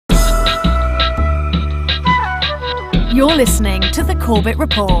You're listening to the Corbett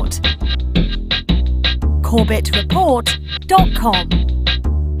Report.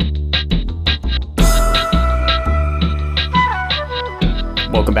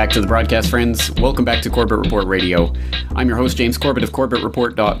 CorbettReport.com. Welcome back to the broadcast, friends. Welcome back to Corbett Report Radio. I'm your host, James Corbett of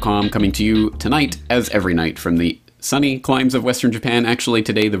CorbettReport.com, coming to you tonight, as every night, from the sunny climes of Western Japan. Actually,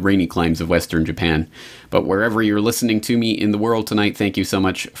 today, the rainy climes of Western Japan. But wherever you're listening to me in the world tonight, thank you so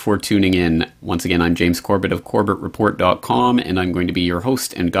much for tuning in. Once again, I'm James Corbett of CorbettReport.com, and I'm going to be your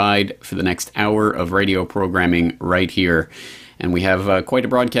host and guide for the next hour of radio programming right here. And we have quite a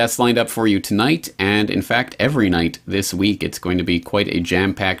broadcast lined up for you tonight, and in fact, every night this week. It's going to be quite a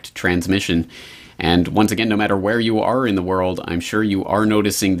jam-packed transmission. And once again, no matter where you are in the world, I'm sure you are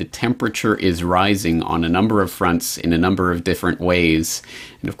noticing the temperature is rising on a number of fronts in a number of different ways.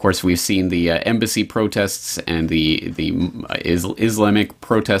 And of course, we've seen the embassy protests and the Islamic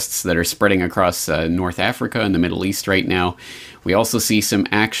protests that are spreading across North Africa and the Middle East right now. We also see some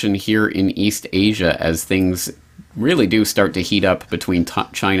action here in East Asia as things really do start to heat up between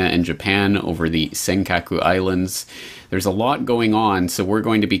China and Japan over the Senkaku Islands. There's a lot going on, so we're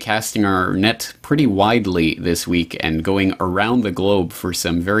going to be casting our net pretty widely this week and going around the globe for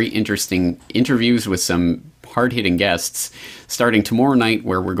some very interesting interviews with some hard-hitting guests, starting tomorrow night,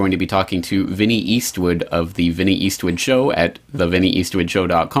 where we're going to be talking to Vinny Eastwood of the Vinny Eastwood Show at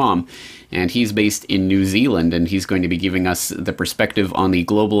thevinnieeastwoodshow.com. And he's based in New Zealand, and he's going to be giving us the perspective on the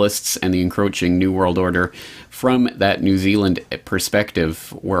globalists and the encroaching New World Order from that New Zealand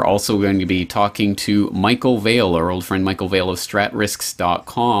perspective. We're also going to be talking to Michael Vale, our old friend Michael Vale of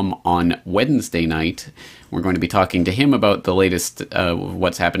stratrisks.com, on Wednesday night. We're going to be talking to him about the latest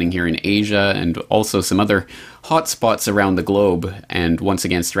what's happening here in Asia and also some other hot spots around the globe. And once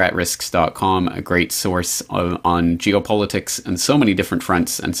again, stratrisks.com, a great source on geopolitics and so many different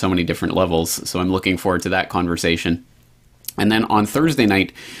fronts and so many different levels. So I'm looking forward to that conversation. And then on Thursday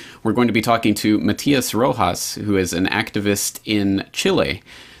night, we're going to be talking to Matias Rojas, who is an activist in Chile.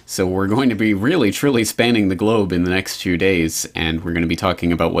 So we're going to be really, truly spanning the globe in the next few days, and we're going to be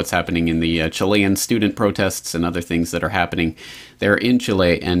talking about what's happening in the Chilean student protests and other things that are happening there in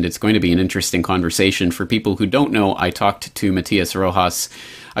Chile, and it's going to be an interesting conversation. For people who don't know, I talked to Matias Rojas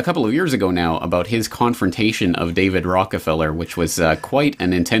a couple of years ago now about his confrontation of David Rockefeller, which was quite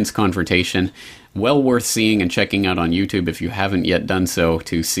an intense confrontation. Well worth seeing and checking out on YouTube if you haven't yet done so,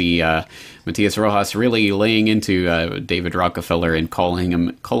 to see Matias Rojas really laying into David Rockefeller and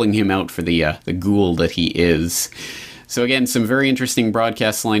calling him out for the ghoul that he is. So again, some very interesting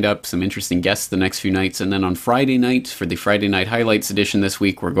broadcasts lined up, some interesting guests the next few nights, and then on Friday night, for the Friday Night Highlights edition this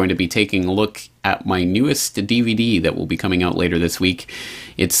week, we're going to be taking a look at my newest DVD that will be coming out later this week.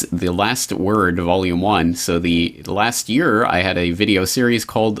 It's The Last Word, Volume 1. So the last year, I had a video series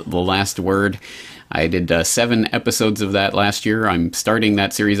called The Last Word. I did 7 episodes of that last year. I'm starting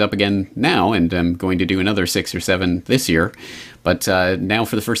that series up again now, and I'm going to do another 6 or 7 this year. But now,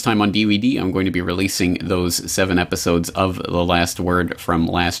 for the first time on DVD, I'm going to be releasing those 7 episodes of The Last Word from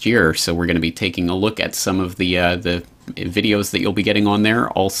last year. So we're going to be taking a look at some of the videos that you'll be getting on there.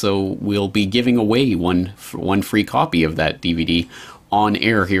 Also, we'll be giving away one free copy of that DVD on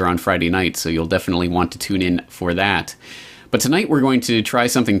air here on Friday night, so you'll definitely want to tune in for that. But tonight we're going to try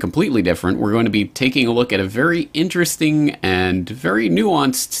something completely different. We're going to be taking a look at a very interesting and very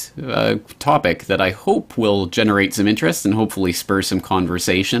nuanced topic that I hope will generate some interest and hopefully spur some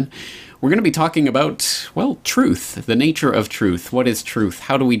conversation. We're going to be talking about, well, truth, the nature of truth. What is truth?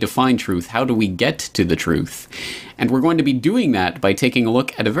 How do we define truth? How do we get to the truth? And we're going to be doing that by taking a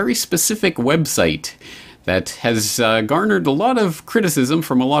look at a very specific website that has garnered a lot of criticism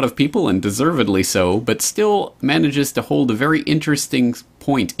from a lot of people, and deservedly so, but still manages to hold a very interesting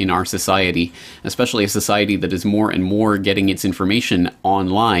point in our society, especially a society that is more and more getting its information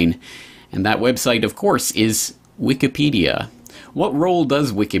online. And that website, of course, is Wikipedia. What role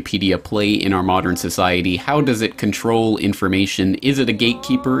does Wikipedia play in our modern society? How does it control information? Is it a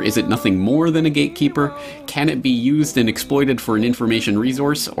gatekeeper? Is it nothing more than a gatekeeper? Can it be used and exploited for an information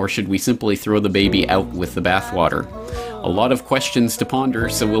resource, or should we simply throw the baby out with the bathwater? A lot of questions to ponder,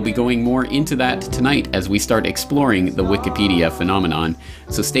 so we'll be going more into that tonight as we start exploring the Wikipedia phenomenon.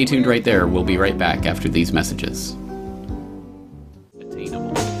 So stay tuned right there. We'll be right back after these messages.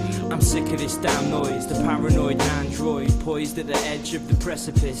 I'm sick of this damn noise, the paranoid android poised at the edge of the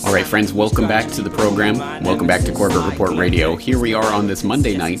precipice. Alright friends, welcome back to the program. Welcome back to Corbett Report Radio. Here we are on this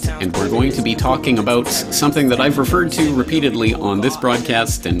Monday night, and we're going to be talking about something that I've referred to repeatedly on this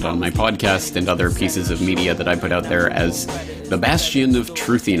broadcast and on my podcast and other pieces of media that I put out there as the Bastion of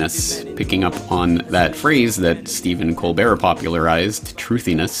Truthiness, picking up on that phrase that Stephen Colbert popularized,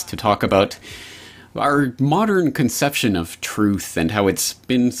 truthiness, to talk about our modern conception of truth and how it's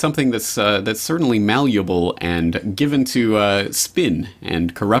been something that's certainly malleable and given to spin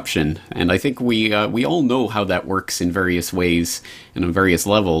and corruption. And I think we all know how that works in various ways and on various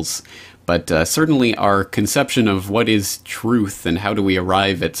levels. But certainly our conception of what is truth and how do we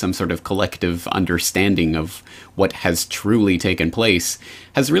arrive at some sort of collective understanding of what has truly taken place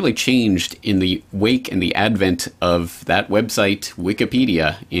has really changed in the wake and the advent of that website,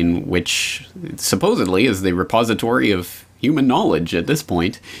 Wikipedia, in which supposedly is the repository of human knowledge at this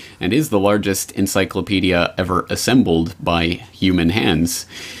point, and is the largest encyclopedia ever assembled by human hands.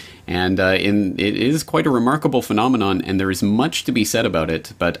 And it is quite a remarkable phenomenon, and there is much to be said about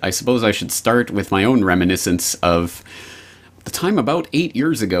it, but I suppose I should start with my own reminiscence of the time about 8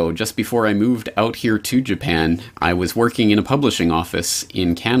 years ago, just before I moved out here to Japan. I was working in a publishing office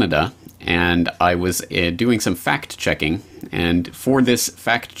in Canada, and I was doing some fact-checking, and for this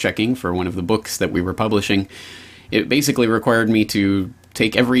fact-checking, for one of the books that we were publishing, it basically required me to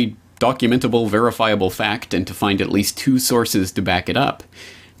take every documentable, verifiable fact and to find at least 2 sources to back it up.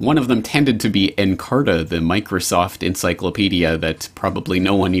 One of them tended to be Encarta, the Microsoft encyclopedia that probably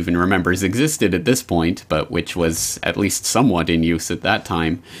no one even remembers existed at this point, but which was at least somewhat in use at that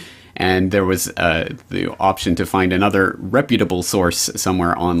time. And there was the option to find another reputable source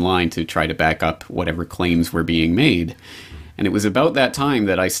somewhere online to try to back up whatever claims were being made. And it was about that time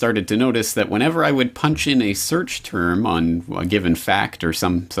that I started to notice that whenever I would punch in a search term on a given fact or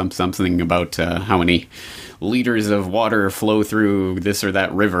something about how many liters of water flow through this or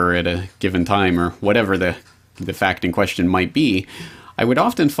that river at a given time, or whatever the fact in question might be, I would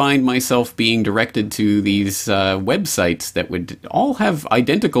often find myself being directed to these websites that would all have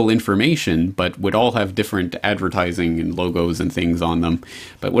identical information, but would all have different advertising and logos and things on them,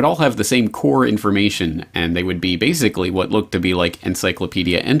 but would all have the same core information, and they would be basically what looked to be like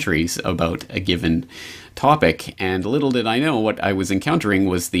encyclopedia entries about a given topic. And little did I know what I was encountering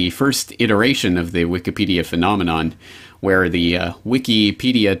was the first iteration of the Wikipedia phenomenon, where the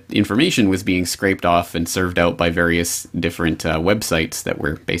Wikipedia information was being scraped off and served out by various different websites that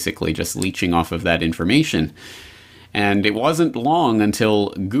were basically just leeching off of that information. And it wasn't long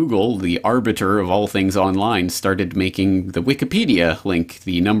until Google, the arbiter of all things online, started making the Wikipedia link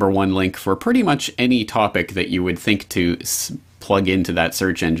the #1 link for pretty much any topic that you would think to plug into that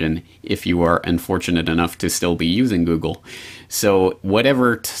search engine if you are unfortunate enough to still be using Google. So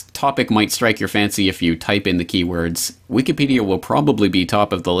whatever topic might strike your fancy, if you type in the keywords, Wikipedia will probably be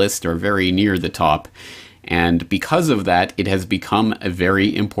top of the list or very near the top. And because of that, it has become a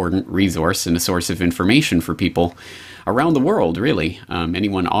very important resource and a source of information for people around the world, really.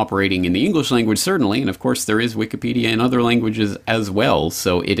 Anyone operating in the English language, certainly, and of course there is Wikipedia in other languages as well.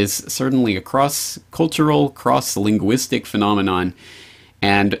 So it is certainly a cross-cultural, cross-linguistic phenomenon.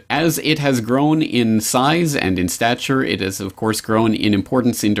 And as it has grown in size and in stature, it has of course grown in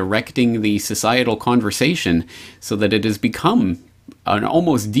importance in directing the societal conversation, so that it has become an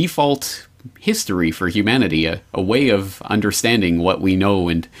almost default history for humanity, a way of understanding what we know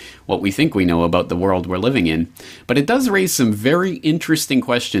and what we think we know about the world we're living in. But it does raise some very interesting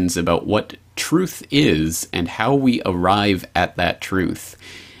questions about what truth is and how we arrive at that truth.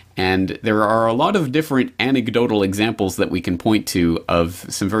 And there are a lot of different anecdotal examples that we can point to of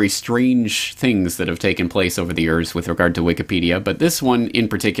some very strange things that have taken place over the years with regard to Wikipedia, but this one in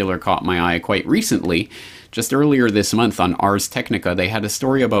particular caught my eye quite recently. Just earlier this month on Ars Technica, they had a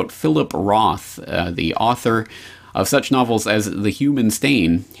story about Philip Roth, the author of such novels as The Human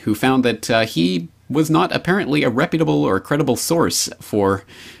Stain, who found that he was not apparently a reputable or credible source for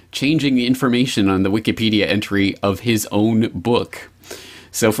changing the information on the Wikipedia entry of his own book.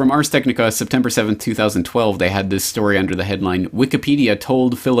 So from Ars Technica, September 7th, 2012, they had this story under the headline, Wikipedia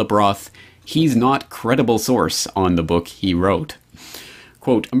told Philip Roth he's not credible source on the book he wrote.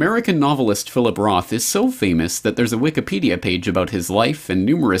 Quote, American novelist Philip Roth is so famous that there's a Wikipedia page about his life and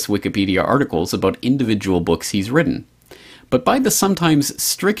numerous Wikipedia articles about individual books he's written. But by the sometimes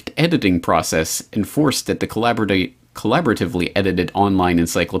strict editing process enforced at the collaboratively edited online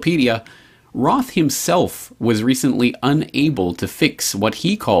encyclopedia, Roth himself was recently unable to fix what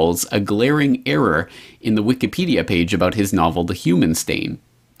he calls a glaring error in the Wikipedia page about his novel The Human Stain.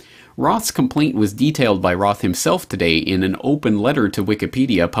 Roth's complaint was detailed by Roth himself today in an open letter to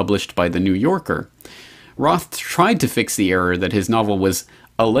Wikipedia published by The New Yorker. Roth tried to fix the error that his novel was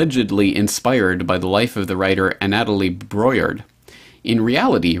allegedly inspired by the life of the writer Anatoly Broyard. In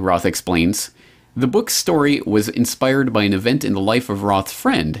reality, Roth explains, the book's story was inspired by an event in the life of Roth's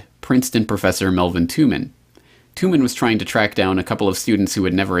friend, Princeton professor Melvin Tooman. Tooman was trying to track down a couple of students who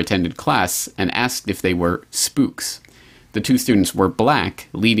had never attended class and asked if they were spooks. The two students were black,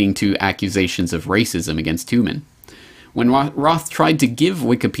 leading to accusations of racism against Toomin. When Roth tried to give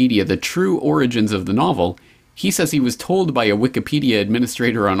Wikipedia the true origins of the novel, he says he was told by a Wikipedia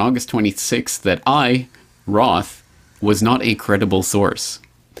administrator on August 26th that I, Roth, was not a credible source.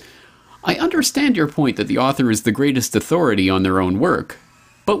 I understand your point that the author is the greatest authority on their own work,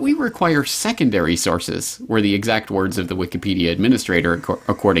 but we require secondary sources, were the exact words of the Wikipedia administrator,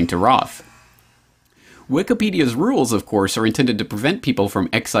 according to Roth. Wikipedia's rules, of course, are intended to prevent people from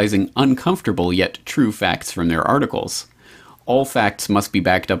excising uncomfortable yet true facts from their articles. All facts must be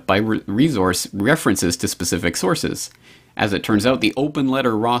backed up by resource references to specific sources. As it turns out, the open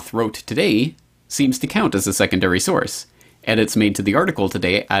letter Roth wrote today seems to count as a secondary source. Edits made to the article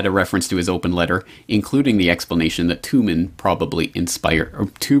today add a reference to his open letter, including the explanation that Toomin's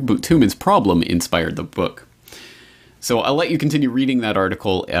problem inspired the book. So I'll let you continue reading that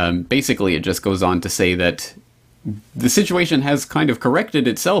article. Basically, it just goes on to say that the situation has kind of corrected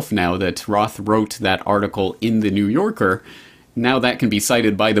itself now that Roth wrote that article in the New Yorker. Now that can be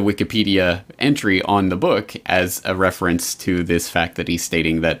cited by the Wikipedia entry on the book as a reference to this fact that he's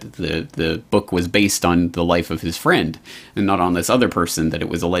stating that the book was based on the life of his friend and not on this other person that it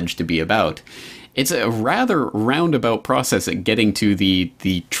was alleged to be about. It's a rather roundabout process at getting to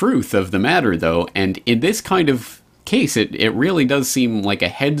the truth of the matter, though, and in this kind of case, it really does seem like a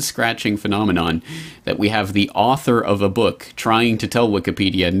head-scratching phenomenon that we have the author of a book trying to tell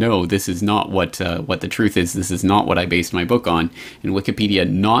Wikipedia, no, this is not what the truth is, this is not what I based my book on, and Wikipedia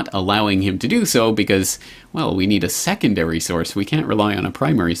not allowing him to do so because, well, we need a secondary source, we can't rely on a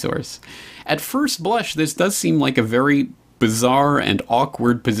primary source. At first blush, this does seem like a very bizarre and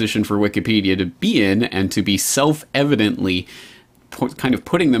awkward position for Wikipedia to be in, and to be self-evidently kind of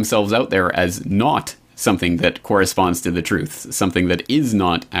putting themselves out there as not something that corresponds to the truth, something that is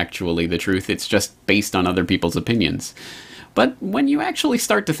not actually the truth, it's just based on other people's opinions. But when you actually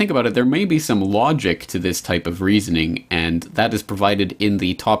start to think about it, there may be some logic to this type of reasoning, and that is provided in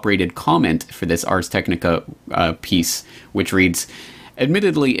the top-rated comment for this Ars Technica piece, which reads,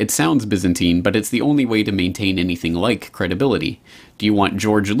 "Admittedly, it sounds Byzantine, but it's the only way to maintain anything like credibility. Do you want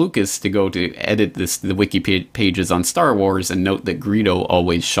George Lucas to go to edit the wiki pages on Star Wars and note that Greedo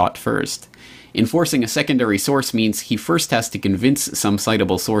always shot first? Enforcing a secondary source means he first has to convince some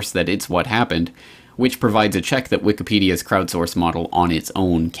citable source that it's what happened, which provides a check that Wikipedia's crowdsource model on its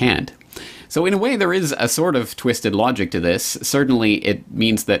own can't." So in a way, there is a sort of twisted logic to this. Certainly, it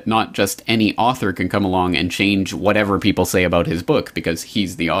means that not just any author can come along and change whatever people say about his book, because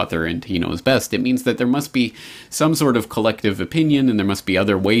he's the author and he knows best. It means that there must be some sort of collective opinion, and there must be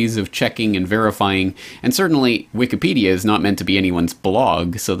other ways of checking and verifying. And certainly, Wikipedia is not meant to be anyone's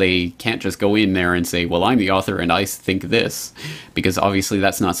blog, so they can't just go in there and say, well, I'm the author and I think this, because obviously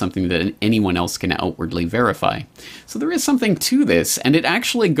that's not something that anyone else can outwardly verify. So there is something to this, and it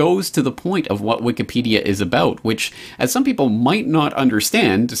actually goes to the point of what Wikipedia is about, which, as some people might not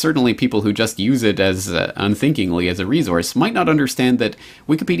understand, certainly people who just use it as unthinkingly as a resource, might not understand that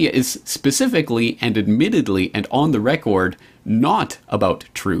Wikipedia is specifically and admittedly and on the record not about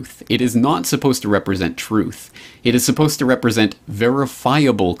truth. It is not supposed to represent truth. It is supposed to represent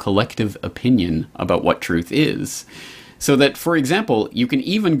verifiable collective opinion about what truth is. So that, for example, you can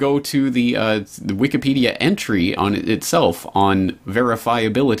even go to the Wikipedia entry on itself on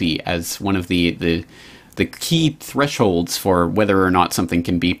verifiability as one of the key thresholds for whether or not something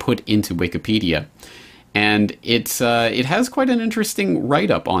can be put into Wikipedia. And it has quite an interesting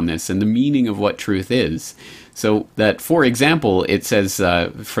write-up on this and the meaning of what truth is. So that, for example, it says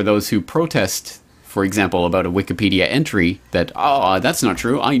for those who protest, for example, about a Wikipedia entry that, that's not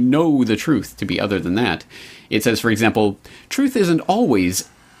true, I know the truth to be other than that. It says, for example, truth isn't always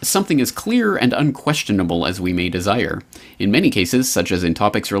something as clear and unquestionable as we may desire. In many cases, such as in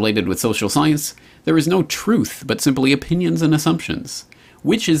topics related with social science, there is no truth, but simply opinions and assumptions.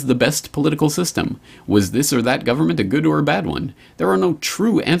 Which is the best political system? Was this or that government a good or a bad one? There are no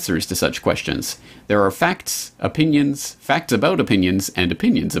true answers to such questions. There are facts, opinions, facts about opinions, and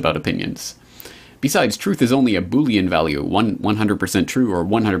opinions about opinions. Besides, truth is only a Boolean value, 100% true or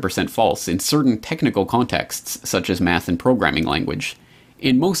 100% false, in certain technical contexts, such as math and programming language.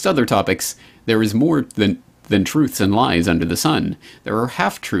 In most other topics, there is more than truths and lies under the sun. There are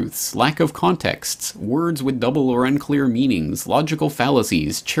half-truths, lack of contexts, words with double or unclear meanings, logical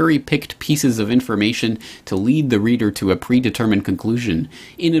fallacies, cherry-picked pieces of information to lead the reader to a predetermined conclusion,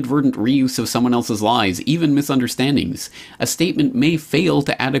 inadvertent reuse of someone else's lies, even misunderstandings. A statement may fail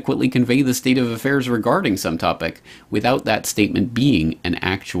to adequately convey the state of affairs regarding some topic, without that statement being an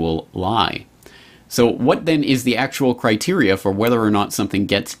actual lie. So what then is the actual criteria for whether or not something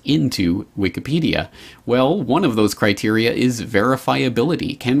gets into Wikipedia? Well, one of those criteria is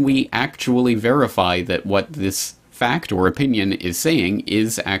verifiability. Can we actually verify that what this fact or opinion is saying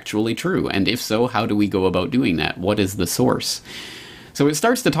is actually true? And if so, how do we go about doing that? What is the source? So it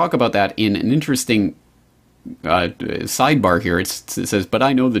starts to talk about that in an interesting sidebar here. It says, but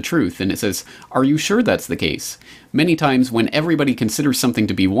I know the truth. And it says, are you sure that's the case? Many times when everybody considers something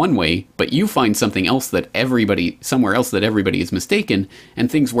to be one way, but you find something else somewhere else that everybody is mistaken, and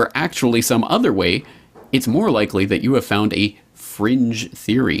things were actually some other way, it's more likely that you have found a fringe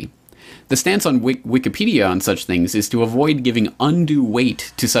theory. The stance on Wikipedia on such things is to avoid giving undue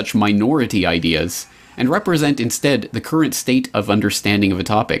weight to such minority ideas, and represent instead the current state of understanding of a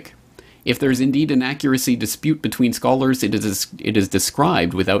topic. If there is indeed an accuracy dispute between scholars, it is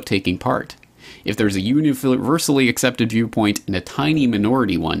described without taking part. If there is a universally accepted viewpoint and a tiny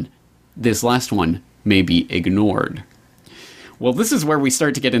minority one, this last one may be ignored. Well, this is where we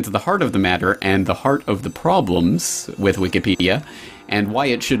start to get into the heart of the matter and the heart of the problems with Wikipedia, and why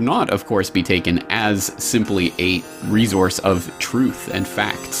it should not, of course, be taken as simply a resource of truth and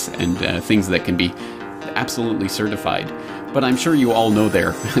facts and things that can be absolutely certified. But I'm sure you all know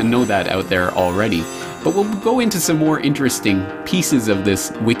that out there already. But we'll go into some more interesting pieces of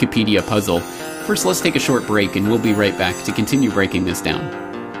this Wikipedia puzzle. First, let's take a short break, and we'll be right back to continue breaking this down.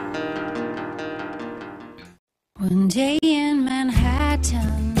 One day in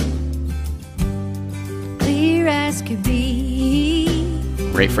Manhattan, clear as could be.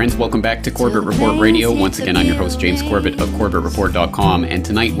 Great friends, welcome back to Corbett Report Radio. Once again, I'm your host, James Corbett of CorbettReport.com, and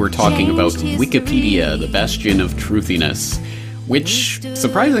tonight we're talking about Wikipedia, the Bastion of Truthiness, which,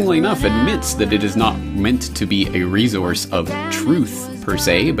 surprisingly enough, admits that it is not meant to be a resource of truth, per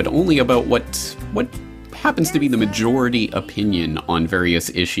se, but only about what happens to be the majority opinion on various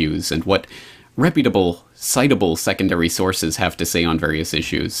issues, and what reputable, citable secondary sources have to say on various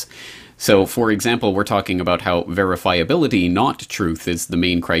issues. So, for example, we're talking about how verifiability, not truth, is the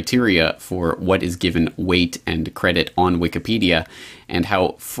main criteria for what is given weight and credit on Wikipedia, and how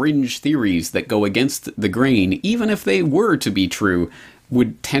fringe theories that go against the grain, even if they were to be true,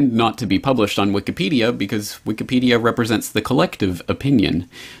 would tend not to be published on Wikipedia because Wikipedia represents the collective opinion.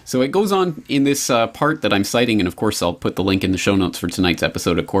 So it goes on in this part that I'm citing, and of course I'll put the link in the show notes for tonight's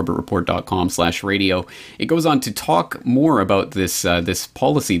episode at corbettreport.com/radio. It goes on to talk more about this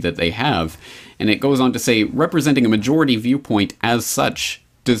policy that they have, and it goes on to say, representing a majority viewpoint as such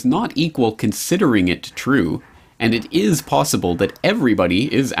does not equal considering it true, and it is possible that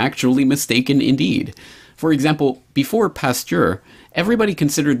everybody is actually mistaken indeed. For example, before Pasteur, everybody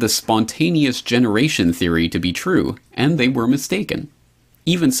considered the spontaneous generation theory to be true, and they were mistaken.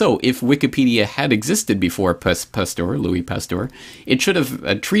 Even so, if Wikipedia had existed before Louis Pasteur, it should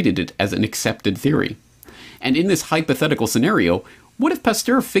have treated it as an accepted theory. And in this hypothetical scenario, what if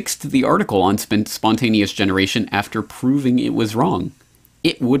Pasteur fixed the article on spontaneous generation after proving it was wrong?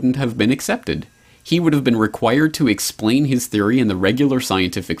 It wouldn't have been accepted. He would have been required to explain his theory in the regular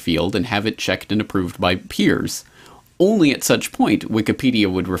scientific field and have it checked and approved by peers. Only at such point, Wikipedia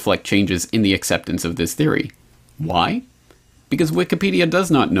would reflect changes in the acceptance of this theory. Why? Because Wikipedia does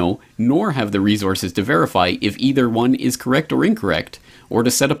not know, nor have the resources to verify if either one is correct or incorrect, or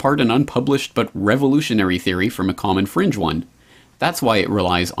to set apart an unpublished but revolutionary theory from a common fringe one. That's why it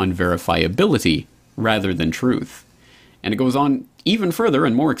relies on verifiability rather than truth. And it goes on even further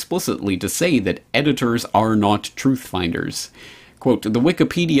and more explicitly to say that editors are not truth finders. Quote, the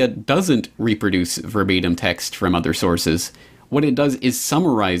Wikipedia doesn't reproduce verbatim text from other sources. What it does is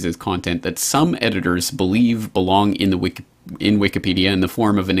summarizes content that some editors believe belong in Wikipedia in the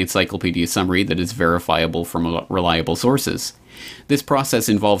form of an encyclopedia summary that is verifiable from reliable sources. This process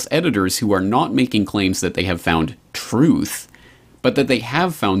involves editors who are not making claims that they have found truth, but that they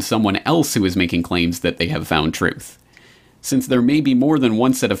have found someone else who is making claims that they have found truth. Since there may be more than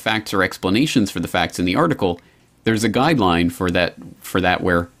one set of facts or explanations for the facts in the article, there's a guideline for that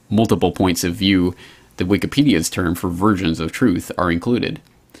where multiple points of view, the Wikipedia's term for versions of truth, are included.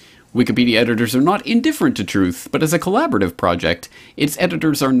 Wikipedia editors are not indifferent to truth, but as a collaborative project, its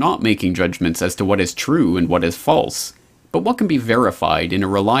editors are not making judgments as to what is true and what is false, but what can be verified in a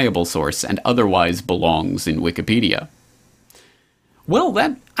reliable source and otherwise belongs in Wikipedia. Well,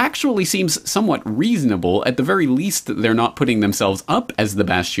 that actually seems somewhat reasonable. At the very least, they're not putting themselves up as the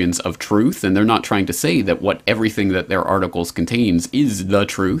bastions of truth, and they're not trying to say that everything that their articles contains is the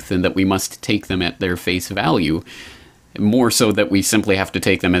truth, and that we must take them at their face value. More so that we simply have to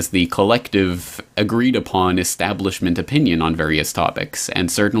take them as the collective, agreed-upon establishment opinion on various topics.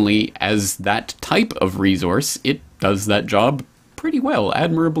 And certainly, as that type of resource, it does that job pretty well,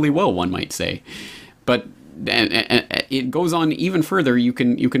 admirably well, one might say. But it goes on even further. You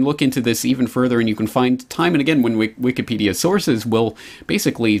can look into this even further, and you can find time and again when Wikipedia sources will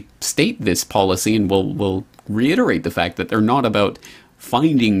basically state this policy and will reiterate the fact that they're not about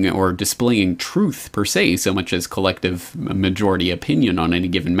finding or displaying truth per se, so much as collective majority opinion on any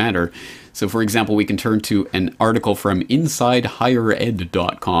given matter. So, for example, we can turn to an article from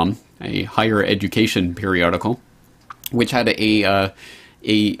InsideHigherEd.com, a higher education periodical, which had a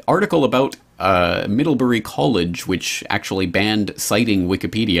article about Middlebury College, which actually banned citing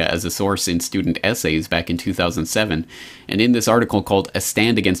Wikipedia as a source in student essays back in 2007. And in this article called "A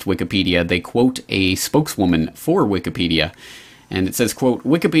Stand Against Wikipedia," they quote a spokeswoman for Wikipedia. And it says, quote,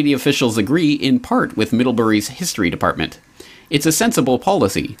 "Wikipedia officials agree in part with Middlebury's history department. It's a sensible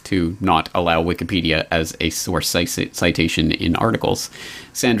policy to not allow Wikipedia as a source citation in articles."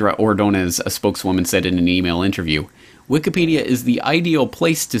 Sandra Ordonez, a spokeswoman, said in an email interview, "Wikipedia is the ideal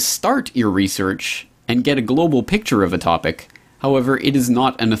place to start your research and get a global picture of a topic. However, it is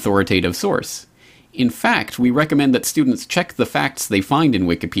not an authoritative source. In fact, we recommend that students check the facts they find in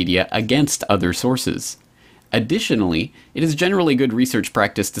Wikipedia against other sources. Additionally, it is generally good research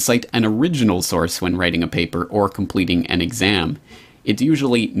practice to cite an original source when writing a paper or completing an exam. It's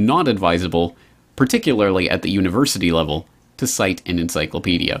usually not advisable, particularly at the university level, to cite an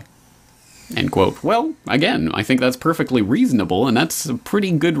encyclopedia." End quote. Well, again, I think that's perfectly reasonable, and that's a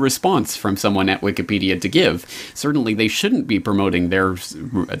pretty good response from someone at Wikipedia to give. Certainly, they shouldn't be promoting their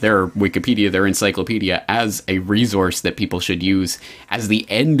Wikipedia, their encyclopedia, as a resource that people should use as the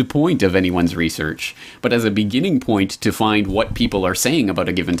end point of anyone's research. But as a beginning point to find what people are saying about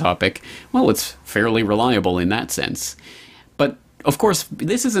a given topic, well, it's fairly reliable in that sense. But of course,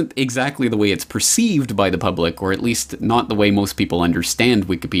 this isn't exactly the way it's perceived by the public, or at least not the way most people understand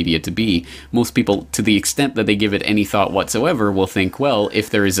Wikipedia to be. Most people, to the extent that they give it any thought whatsoever, will think, well,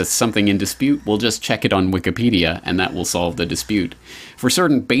 if there is something in dispute, we'll just check it on Wikipedia, and that will solve the dispute. For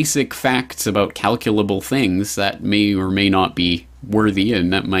certain basic facts about calculable things, that may or may not be worthy,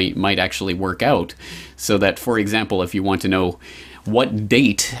 and that might actually work out. So that, for example, if you want to know what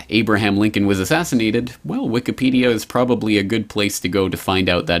date Abraham Lincoln was assassinated, well, Wikipedia is probably a good place to go to find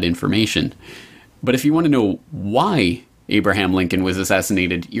out that information. But if you want to know why Abraham Lincoln was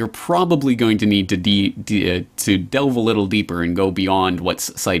assassinated, you're probably going to need to delve a little deeper and go beyond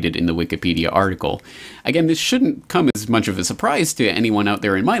what's cited in the Wikipedia article. Again, this shouldn't come as much of a surprise to anyone out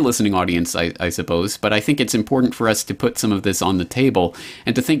there in my listening audience, I suppose, but I think it's important for us to put some of this on the table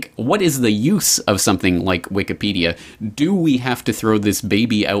and to think, what is the use of something like Wikipedia? Do we have to throw this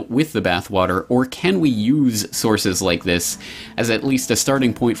baby out with the bathwater, or can we use sources like this as at least a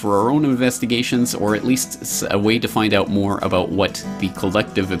starting point for our own investigations, or at least a way to find out more about what the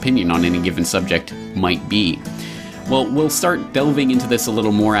collective opinion on any given subject might be? Well, we'll start delving into this a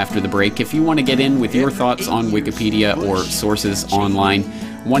little more after the break. If you want to get in with your thoughts on Wikipedia or sources online,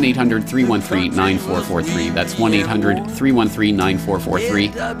 1-800-313-9443. That's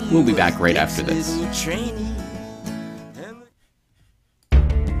 1-800-313-9443. We'll be back right after this.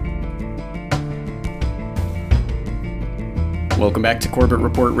 Welcome back to Corbett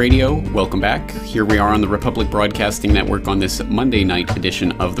Report Radio. Welcome back. Here we are on the Republic Broadcasting Network on this Monday night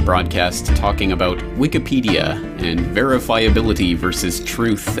edition of the broadcast, talking about Wikipedia and verifiability versus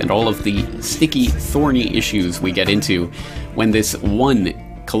truth and all of the sticky, thorny issues we get into when this one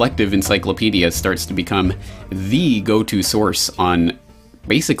collective encyclopedia starts to become the go-to source on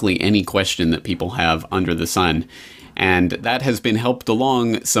basically any question that people have under the sun. And that has been helped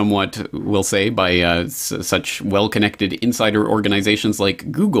along somewhat, we'll say, by such well-connected insider organizations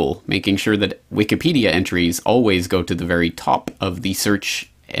like Google, making sure that Wikipedia entries always go to the very top of the search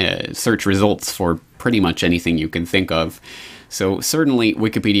results for pretty much anything you can think of. So certainly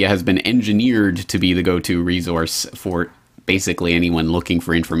Wikipedia has been engineered to be the go-to resource for basically anyone looking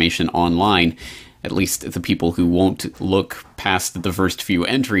for information online. At least the people who won't look past the first few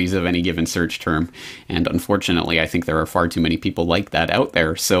entries of any given search term. And unfortunately, I think there are far too many people like that out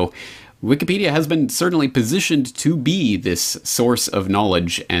there. So Wikipedia has been certainly positioned to be this source of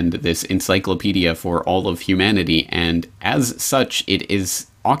knowledge and this encyclopedia for all of humanity. And as such, it is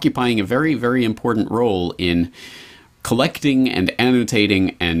occupying a very, very important role in collecting and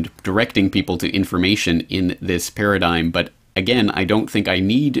annotating and directing people to information in this paradigm. But again, I don't think I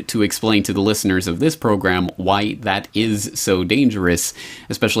need to explain to the listeners of this program why that is so dangerous,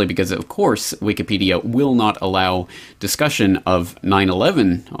 especially because, of course, Wikipedia will not allow discussion of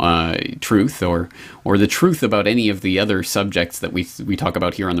 9/11 truth or the truth about any of the other subjects that we talk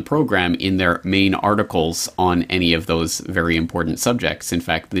about here on the program in their main articles on any of those very important subjects. In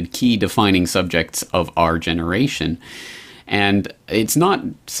fact, the key defining subjects of our generation. And it's not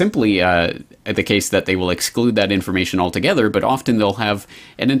simply the case that they will exclude that information altogether, but often they'll have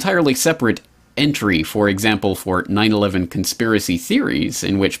an entirely separate entry, for example, for 9/11 conspiracy theories,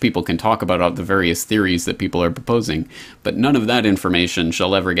 in which people can talk about the various theories that people are proposing, but none of that information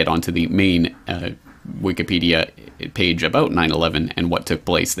shall ever get onto the main Wikipedia page about 9/11 and what took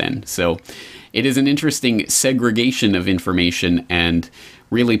place then. So it is an interesting segregation of information and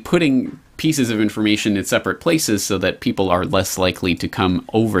really putting pieces of information in separate places so that people are less likely to come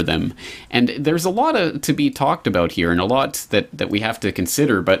over them. And there's a lot to be talked about here, and a lot that we have to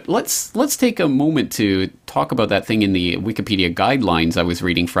consider, but let's take a moment to talk about that thing in the Wikipedia guidelines I was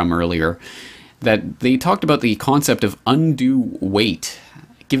reading from earlier, that they talked about the concept of undue weight,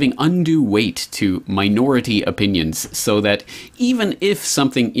 giving undue weight to minority opinions, so that even if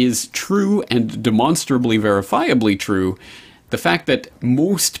something is true and demonstrably verifiably true, the fact that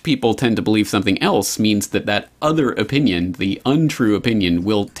most people tend to believe something else means that that other opinion, the untrue opinion,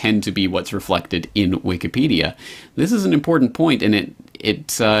 will tend to be what's reflected in Wikipedia. This is an important point, and it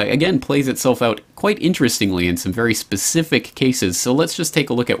again plays itself out quite interestingly in some very specific cases. So let's just take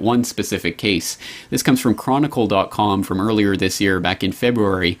a look at one specific case. This comes from Chronicle.com from earlier this year, back in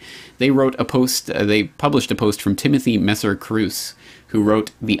February. They wrote a post. They published a post from Timothy Messer-Cruz, who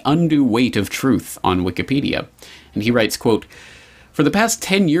wrote "The Undue Weight of Truth" on Wikipedia. And he writes, quote, "For the past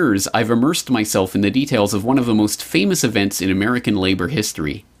 10 years, I've immersed myself in the details of one of the most famous events in American labor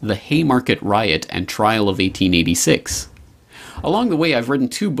history, the Haymarket Riot and Trial of 1886. Along the way, I've written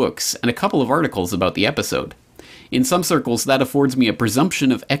 2 books and a couple of articles about the episode. In some circles, that affords me a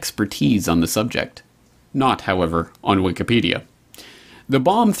presumption of expertise on the subject. Not, however, on Wikipedia. The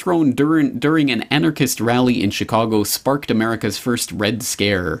bomb thrown during an anarchist rally in Chicago sparked America's first Red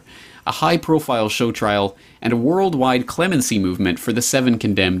Scare, a high-profile show trial, and a worldwide clemency movement for the 7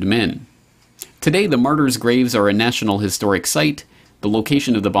 condemned men. Today, the martyrs' graves are a National Historic Site, the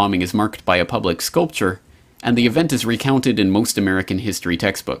location of the bombing is marked by a public sculpture, and the event is recounted in most American history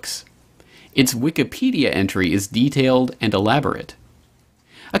textbooks. Its Wikipedia entry is detailed and elaborate.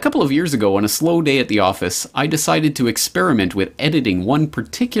 A couple of years ago, on a slow day at the office, I decided to experiment with editing one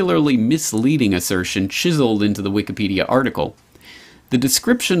particularly misleading assertion chiseled into the Wikipedia article. The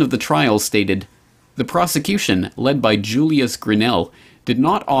description of the trial stated, "The prosecution, led by Julius Grinnell, did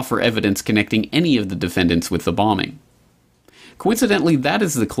not offer evidence connecting any of the defendants with the bombing." Coincidentally, that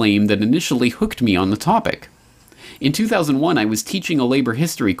is the claim that initially hooked me on the topic. In 2001, I was teaching a labor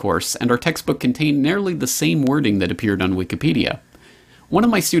history course, and our textbook contained nearly the same wording that appeared on Wikipedia. One of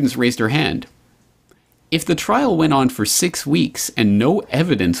my students raised her hand. If the trial went on for 6 weeks and no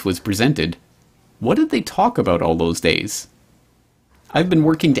evidence was presented, what did they talk about all those days? I've been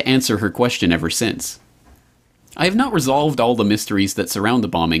working to answer her question ever since. I have not resolved all the mysteries that surround the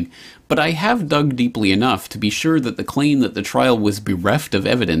bombing, but I have dug deeply enough to be sure that the claim that the trial was bereft of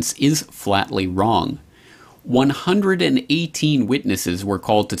evidence is flatly wrong. 118 witnesses were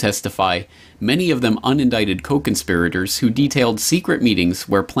called to testify, many of them unindicted co-conspirators who detailed secret meetings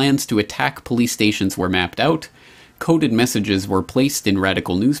where plans to attack police stations were mapped out, coded messages were placed in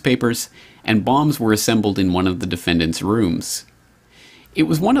radical newspapers, and bombs were assembled in one of the defendants' rooms. It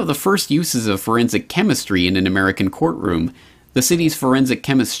was one of the first uses of forensic chemistry in an American courtroom. The city's forensic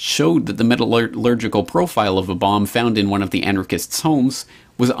chemists showed that the metallurgical profile of a bomb found in one of the anarchists' homes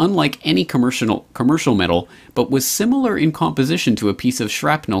was unlike any commercial metal, but was similar in composition to a piece of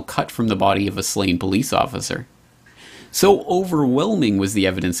shrapnel cut from the body of a slain police officer. So overwhelming was the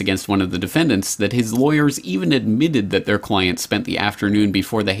evidence against one of the defendants that his lawyers even admitted that their client spent the afternoon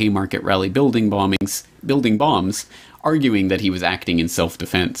before the Haymarket Rally building bombs, arguing that he was acting in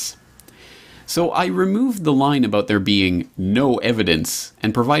self-defense. So I removed the line about there being no evidence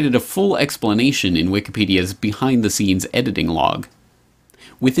and provided a full explanation in Wikipedia's behind-the-scenes editing log.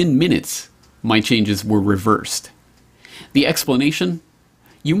 Within minutes, my changes were reversed. The explanation?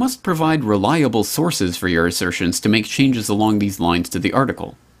 You must provide reliable sources for your assertions to make changes along these lines to the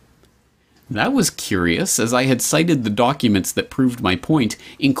article. That was curious, as I had cited the documents that proved my point,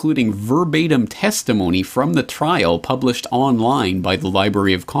 including verbatim testimony from the trial published online by the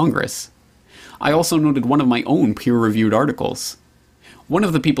Library of Congress. I also noted one of my own peer-reviewed articles. One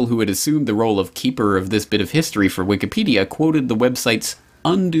of the people who had assumed the role of keeper of this bit of history for Wikipedia quoted the website's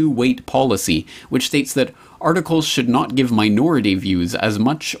undue weight policy, which states that articles should not give minority views as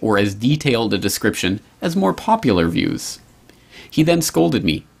much or as detailed a description as more popular views. He then scolded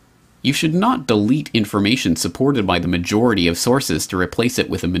me. You should not delete information supported by the majority of sources to replace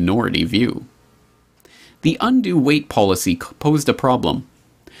it with a minority view. The undue weight policy posed a problem.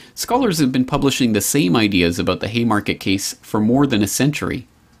 Scholars have been publishing the same ideas about the Haymarket case for more than a century.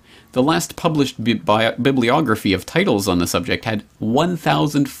 The last published bibliography of titles on the subject had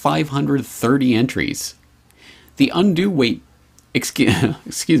 1,530 entries. The undue weight...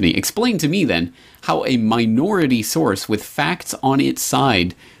 Excuse me. Explain to me, then, how a minority source with facts on its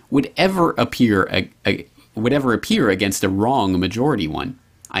side would ever appear against a wrong majority one,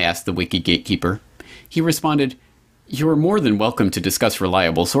 I asked the wiki gatekeeper. He responded, "You're more than welcome to discuss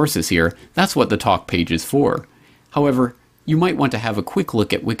reliable sources here. That's what the talk page is for. However, you might want to have a quick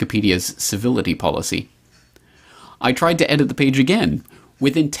look at Wikipedia's civility policy." I tried to edit the page again.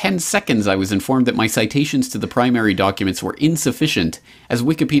 Within 10 seconds, I was informed that my citations to the primary documents were insufficient, as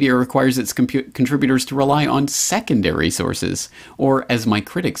Wikipedia requires its contributors to rely on secondary sources, or, as my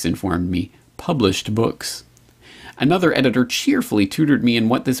critics informed me, published books. Another editor cheerfully tutored me in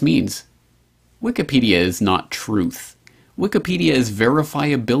what this means. Wikipedia is not truth. Wikipedia is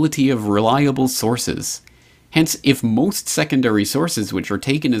verifiability of reliable sources. Hence, if most secondary sources which are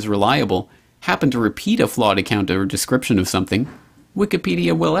taken as reliable happen to repeat a flawed account or description of something,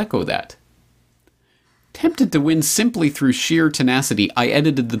 Wikipedia will echo that. Tempted to win simply through sheer tenacity, I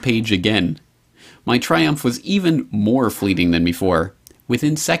edited the page again. My triumph was even more fleeting than before.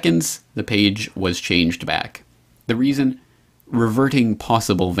 Within seconds, the page was changed back. The reason? Reverting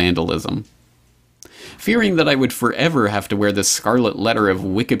possible vandalism. Fearing that I would forever have to wear the scarlet letter of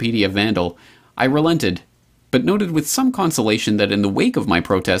Wikipedia vandal, I relented, but noted with some consolation that in the wake of my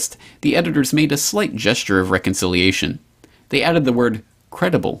protest, the editors made a slight gesture of reconciliation. They added the word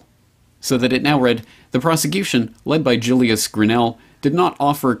credible, so that it now read, "The prosecution, led by Julius Grinnell, did not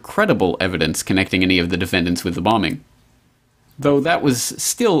offer credible evidence connecting any of the defendants with the bombing." Though that was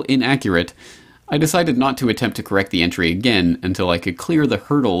still inaccurate, I decided not to attempt to correct the entry again until I could clear the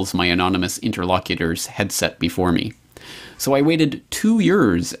hurdles my anonymous interlocutors had set before me. So I waited 2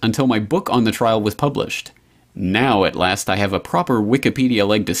 years until my book on the trial was published. Now, at last, I have a proper Wikipedia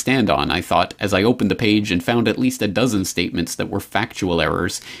leg to stand on, I thought, as I opened the page and found at least a dozen statements that were factual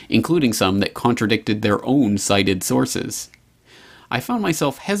errors, including some that contradicted their own cited sources. I found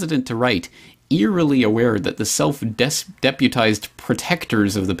myself hesitant to write, eerily aware that the self-deputized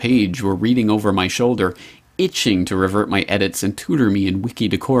protectors of the page were reading over my shoulder, itching to revert my edits and tutor me in wiki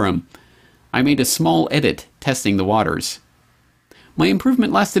decorum. I made a small edit, testing the waters. My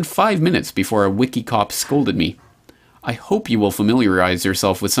improvement lasted 5 minutes before a wiki cop scolded me. "I hope you will familiarize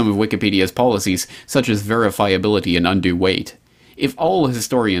yourself with some of Wikipedia's policies, such as verifiability and undue weight. If all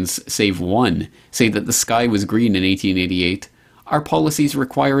historians, save one, say that the sky was green in 1888, our policies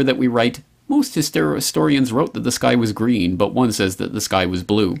require that we write, most historians wrote that the sky was green, but one says that the sky was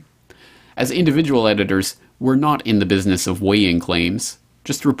blue. As individual editors, we're not in the business of weighing claims,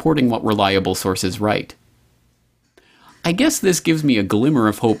 just reporting what reliable sources write." I guess this gives me a glimmer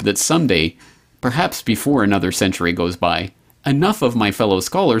of hope that someday, perhaps before another century goes by, enough of my fellow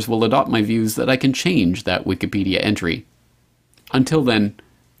scholars will adopt my views that I can change that Wikipedia entry. Until then,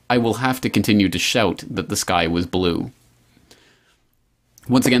 I will have to continue to shout that the sky was blue.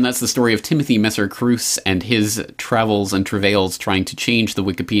 Once again, that's the story of Timothy Messer-Cruz and his travels and travails trying to change the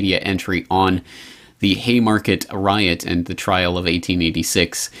Wikipedia entry on the Haymarket riot and the trial of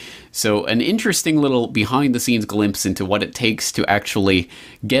 1886. So an interesting little behind-the-scenes glimpse into what it takes to actually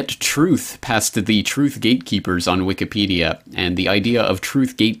get truth past the truth gatekeepers on Wikipedia. And the idea of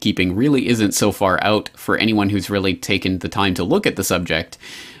truth gatekeeping really isn't so far out for anyone who's really taken the time to look at the subject,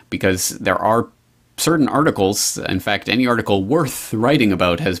 because there are certain articles, in fact, any article worth writing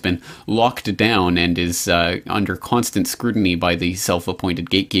about has been locked down and is under constant scrutiny by the self-appointed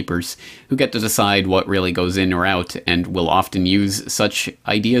gatekeepers who get to decide what really goes in or out and will often use such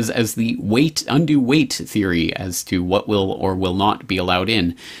ideas as the undue weight theory as to what will or will not be allowed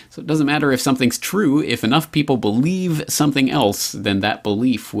in. So it doesn't matter if something's true, if enough people believe something else, then that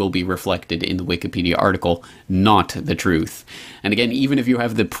belief will be reflected in the Wikipedia article, not the truth. And again, even if you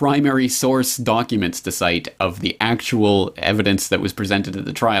have the primary source documents to cite of the actual evidence that was presented at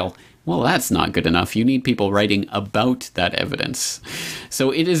the trial, well, that's not good enough. You need people writing about that evidence.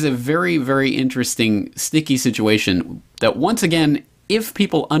 So it is a very, very interesting, sticky situation that, once again, if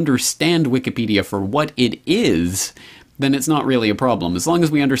people understand Wikipedia for what it is, then it's not really a problem. As long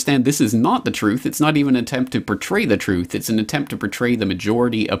as we understand this is not the truth, it's not even an attempt to portray the truth, it's an attempt to portray the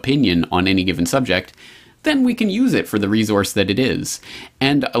majority opinion on any given subject, then we can use it for the resource that it is.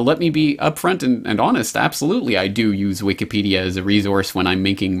 And let me be upfront and honest, absolutely I do use Wikipedia as a resource when I'm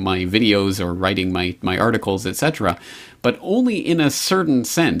making my videos or writing my articles, etc., but only in a certain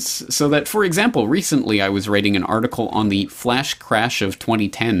sense. So that, for example, recently I was writing an article on the flash crash of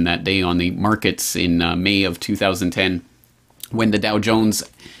 2010, that day on the markets in May of 2010, when the Dow Jones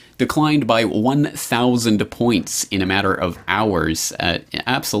declined by 1,000 points in a matter of hours.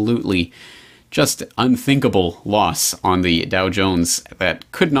 Absolutely just unthinkable loss on the Dow Jones that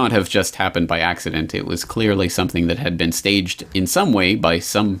could not have just happened by accident. It was clearly something that had been staged in some way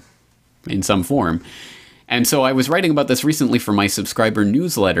in some form. And so I was writing about this recently for my subscriber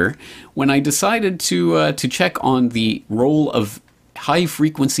newsletter when I decided to check on the role of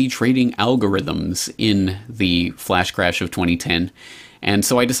high-frequency trading algorithms in the flash crash of 2010. And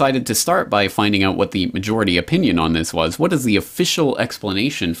so I decided to start by finding out what the majority opinion on this was. What is the official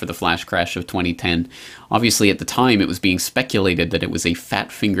explanation for the flash crash of 2010? Obviously, at the time, it was being speculated that it was a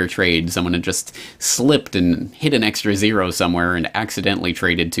fat finger trade. Someone had just slipped and hit an extra zero somewhere and accidentally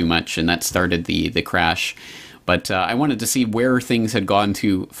traded too much, and that started the crash. But I wanted to see where things had gone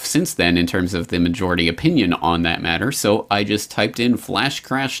to since then in terms of the majority opinion on that matter. So I just typed in Flash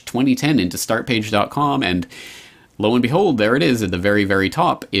Crash 2010 into startpage.com, and lo and behold, there it is. At the very, very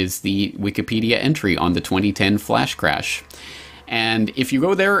top is the Wikipedia entry on the 2010 flash crash. And if you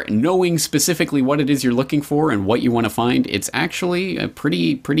go there knowing specifically what it is you're looking for and what you want to find, it's actually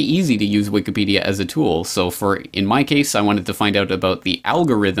pretty easy to use Wikipedia as a tool. So in my case, I wanted to find out about the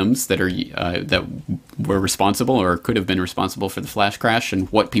algorithms that were responsible or could have been responsible for the flash crash and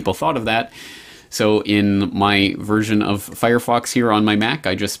what people thought of that. So in my version of Firefox here on my Mac,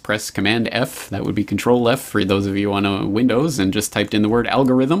 I just press Command F, that would be Control F for those of you on a Windows, and just typed in the word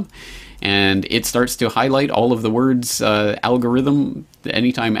algorithm. And it starts to highlight all of the words algorithm.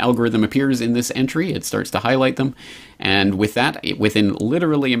 Anytime algorithm appears in this entry, it starts to highlight them. And with that, within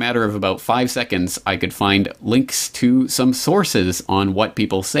literally a matter of about 5 seconds, I could find links to some sources on what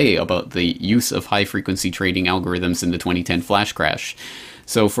people say about the use of high-frequency trading algorithms in the 2010 flash crash.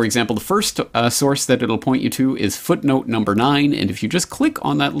 So, for example, the first source that it'll point you to is footnote number 9, and if you just click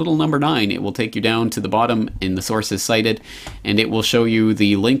on that little number 9, it will take you down to the bottom in the sources cited, and it will show you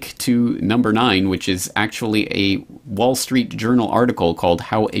the link to number 9, which is actually a Wall Street Journal article called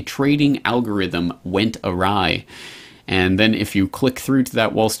How a Trading Algorithm Went Awry. And then if you click through to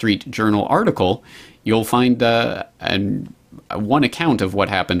that Wall Street Journal article, you'll find one account of what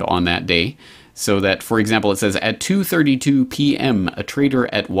happened on that day. So that, for example, it says, at 2:32 p.m., a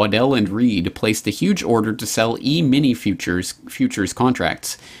trader at Waddell & Reed placed a huge order to sell E-mini futures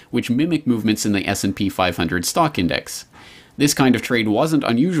contracts, which mimic movements in the S&P 500 stock index. This kind of trade wasn't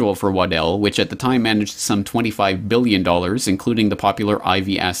unusual for Waddell, which at the time managed some $25 billion, including the popular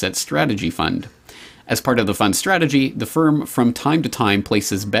Ivy Asset Strategy Fund. As part of the fund's strategy, the firm from time to time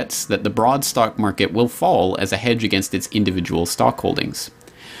places bets that the broad stock market will fall as a hedge against its individual stock holdings.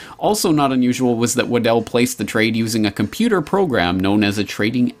 Also not unusual was that Waddell placed the trade using a computer program known as a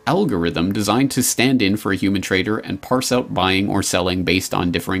trading algorithm designed to stand in for a human trader and parse out buying or selling based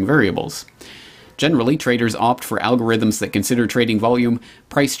on differing variables. Generally, traders opt for algorithms that consider trading volume,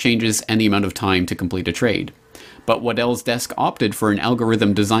 price changes, and the amount of time to complete a trade. But Waddell's desk opted for an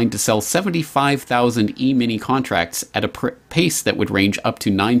algorithm designed to sell 75,000 E-mini contracts at a pace that would range up to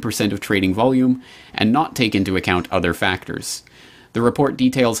 9% of trading volume and not take into account other factors. The report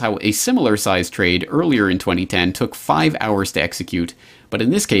details how a similar-sized trade earlier in 2010 took 5 hours to execute, but in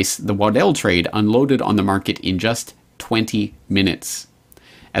this case, the Waddell trade unloaded on the market in just 20 minutes.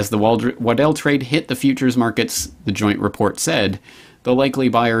 As the Waddell trade hit the futures markets, the joint report said, the likely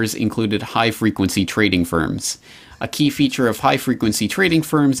buyers included high-frequency trading firms. A key feature of high-frequency trading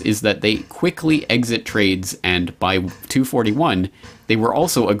firms is that they quickly exit trades, and by 2:41, they were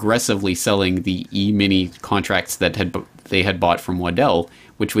also aggressively selling the E-mini contracts that they had bought from Waddell,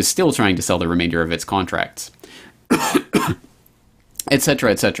 which was still trying to sell the remainder of its contracts.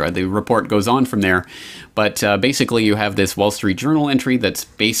 Etc., etc. The report goes on from there, but basically you have this Wall Street Journal entry that's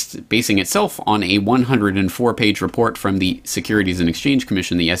basing itself on a 104-page report from the Securities and Exchange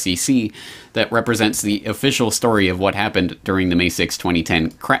Commission, the SEC, that represents the official story of what happened during the May 6,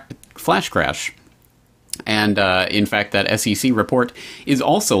 2010 flash crash. And in fact, that SEC report is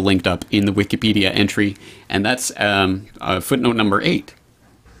also linked up in the Wikipedia entry, and that's footnote number 8.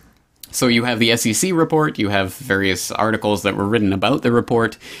 So you have the SEC report, you have various articles that were written about the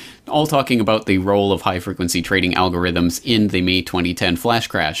report, all talking about the role of high-frequency trading algorithms in the May 2010 flash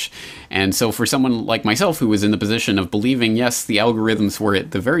crash. And so for someone like myself who was in the position of believing, yes, the algorithms were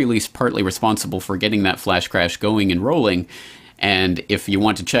at the very least partly responsible for getting that flash crash going and rolling, and if you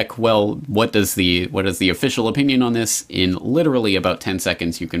want to check, well, what is the official opinion on this? In literally about 10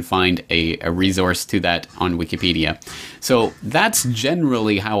 seconds, you can find a resource to that on Wikipedia. So that's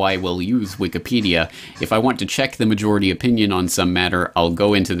generally how I will use Wikipedia. If I want to check the majority opinion on some matter, I'll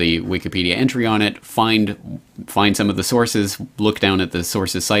go into the Wikipedia entry on it, find some of the sources, look down at the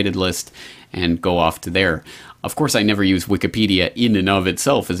sources cited list, and go off to there. Of course, I never use Wikipedia in and of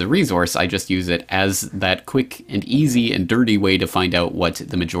itself as a resource. I just use it as that quick and easy and dirty way to find out what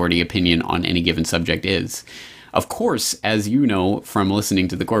the majority opinion on any given subject is. Of course, as you know from listening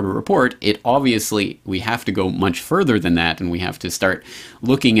to the Corbett Report, we have to go much further than that, and we have to start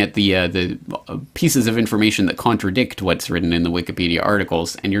looking at the pieces of information that contradict what's written in the Wikipedia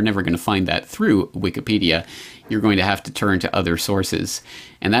articles, and you're never going to find that through Wikipedia. You're going to have to turn to other sources.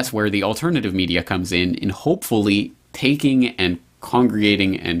 And that's where the alternative media comes in hopefully taking and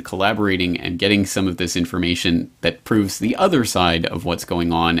congregating and collaborating and getting some of this information that proves the other side of what's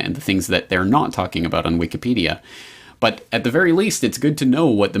going on and the things that they're not talking about on Wikipedia. But at the very least, it's good to know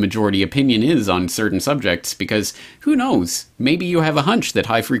what the majority opinion is on certain subjects, because who knows? Maybe you have a hunch that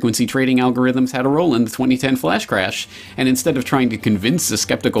high-frequency trading algorithms had a role in the 2010 flash crash, and instead of trying to convince a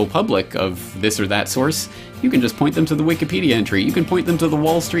skeptical public of this or that source, you can just point them to the Wikipedia entry, you can point them to the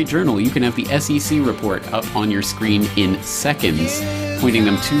Wall Street Journal, you can have the SEC report up on your screen in seconds, pointing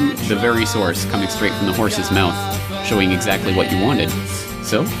them to the very source coming straight from the horse's mouth, showing exactly what you wanted.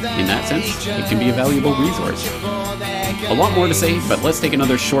 So, in that sense, it can be a valuable resource. A lot more to say, but let's take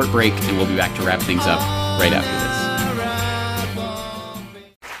another short break and we'll be back to wrap things up right after this.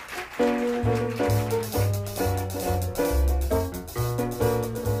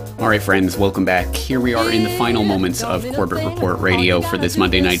 Alright friends, welcome back. Here we are in the final moments of Corbett Report Radio for this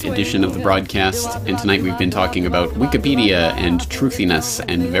Monday night edition of the broadcast, and tonight we've been talking about Wikipedia and truthiness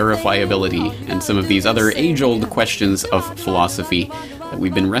and verifiability and some of these other age-old questions of philosophy that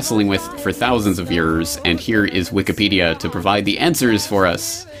we've been wrestling with for thousands of years, and here is Wikipedia to provide the answers for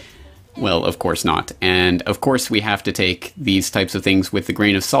us. Well, of course not. And of course we have to take these types of things with a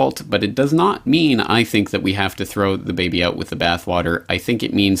grain of salt, but it does not mean, I think, that we have to throw the baby out with the bathwater. I think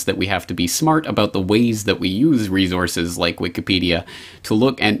it means that we have to be smart about the ways that we use resources like Wikipedia to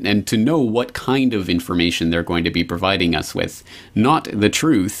look and to know what kind of information they're going to be providing us with. Not the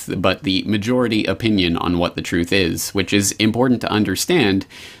truth, but the majority opinion on what the truth is, which is important to understand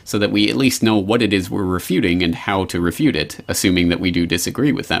so that we at least know what it is we're refuting and how to refute it, assuming that we do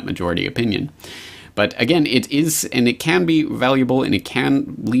disagree with that majority opinion. But again, it is, and it can be valuable, and it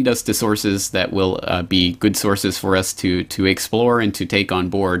can lead us to sources that will be good sources for us to explore and to take on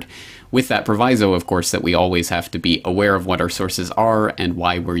board, with that proviso, of course, that we always have to be aware of what our sources are and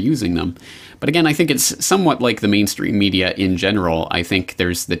why we're using them. But again, I think it's somewhat like the mainstream media in general. I think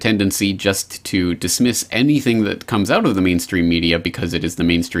there's the tendency just to dismiss anything that comes out of the mainstream media because it is the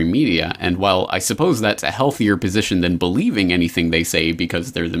mainstream media. And while I suppose that's a healthier position than believing anything they say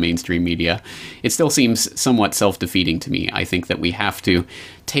because they're the mainstream media, it still seems somewhat self-defeating to me. I think that we have to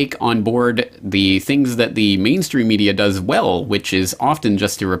take on board the things that the mainstream media does well, which is often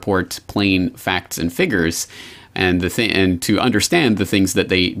just to report plain facts and figures, and to understand the things that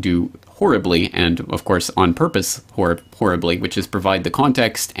they do horribly, and of course on purpose horribly, which is provide the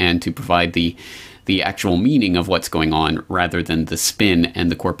context and to provide the actual meaning of what's going on, rather than the spin and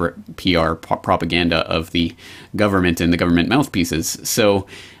the corporate PR propaganda of the government and the government mouthpieces. So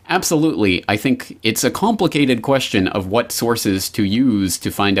absolutely, I think it's a complicated question of what sources to use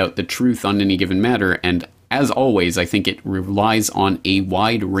to find out the truth on any given matter, and as always, I think it relies on a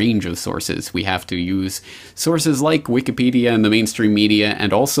wide range of sources. We have to use sources like Wikipedia and the mainstream media,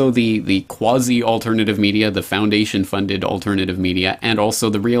 and also the quasi-alternative media, the foundation-funded alternative media, and also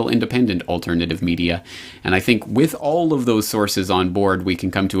the real independent alternative media. And I think with all of those sources on board, we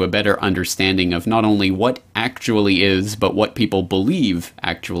can come to a better understanding of not only what actually is, but what people believe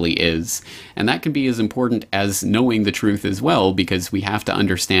actually is. And that can be as important as knowing the truth as well, because we have to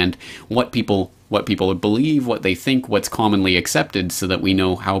understand what people believe, what they think, what's commonly accepted, so that we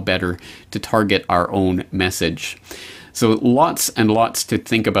know how better to target our own message. So lots and lots to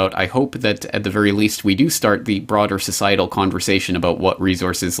think about. I hope that at the very least we do start the broader societal conversation about what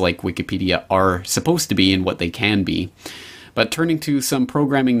resources like Wikipedia are supposed to be and what they can be. But turning to some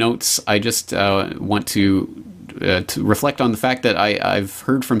programming notes, I just want to reflect on the fact that I've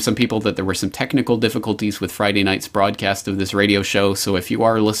heard from some people that there were some technical difficulties with Friday night's broadcast of this radio show. So if you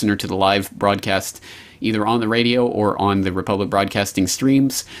are a listener to the live broadcast, either on the radio or on the Republic Broadcasting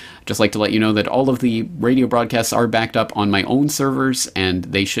streams, I'd just like to let you know that all of the radio broadcasts are backed up on my own servers, and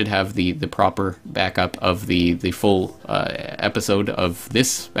they should have the proper backup of the full episode of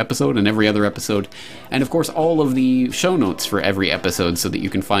this episode and every other episode, and of course all of the show notes for every episode, so that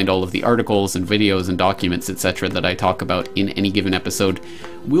you can find all of the articles and videos and documents, etc. that I talk about in any given episode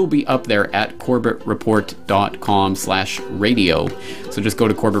will be up there at corbettreport.com/radio. So just go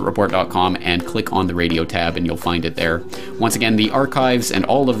to corbettreport.com and click on the radio Radio tab, and you'll find it there. Once again, the archives and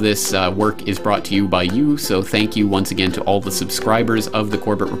all of this work is brought to you by you, so thank you once again to all the subscribers of the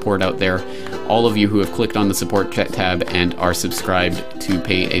Corbett Report out there, all of you who have clicked on the support tab and are subscribed to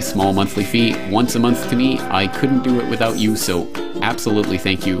pay a small monthly fee once a month to me. I couldn't do it without you, so absolutely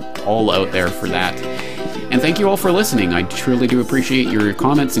thank you all out there for that. And thank you all for listening. I truly do appreciate your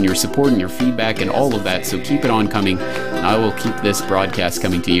comments and your support and your feedback and all of that, so keep it on coming. I will keep this broadcast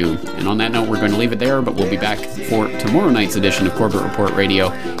coming to you. And on that note, we're going to leave it there, but we'll be back for tomorrow night's edition of Corbett Report Radio,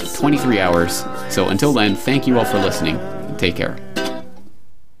 23 hours. So until then, thank you all for listening. Take care.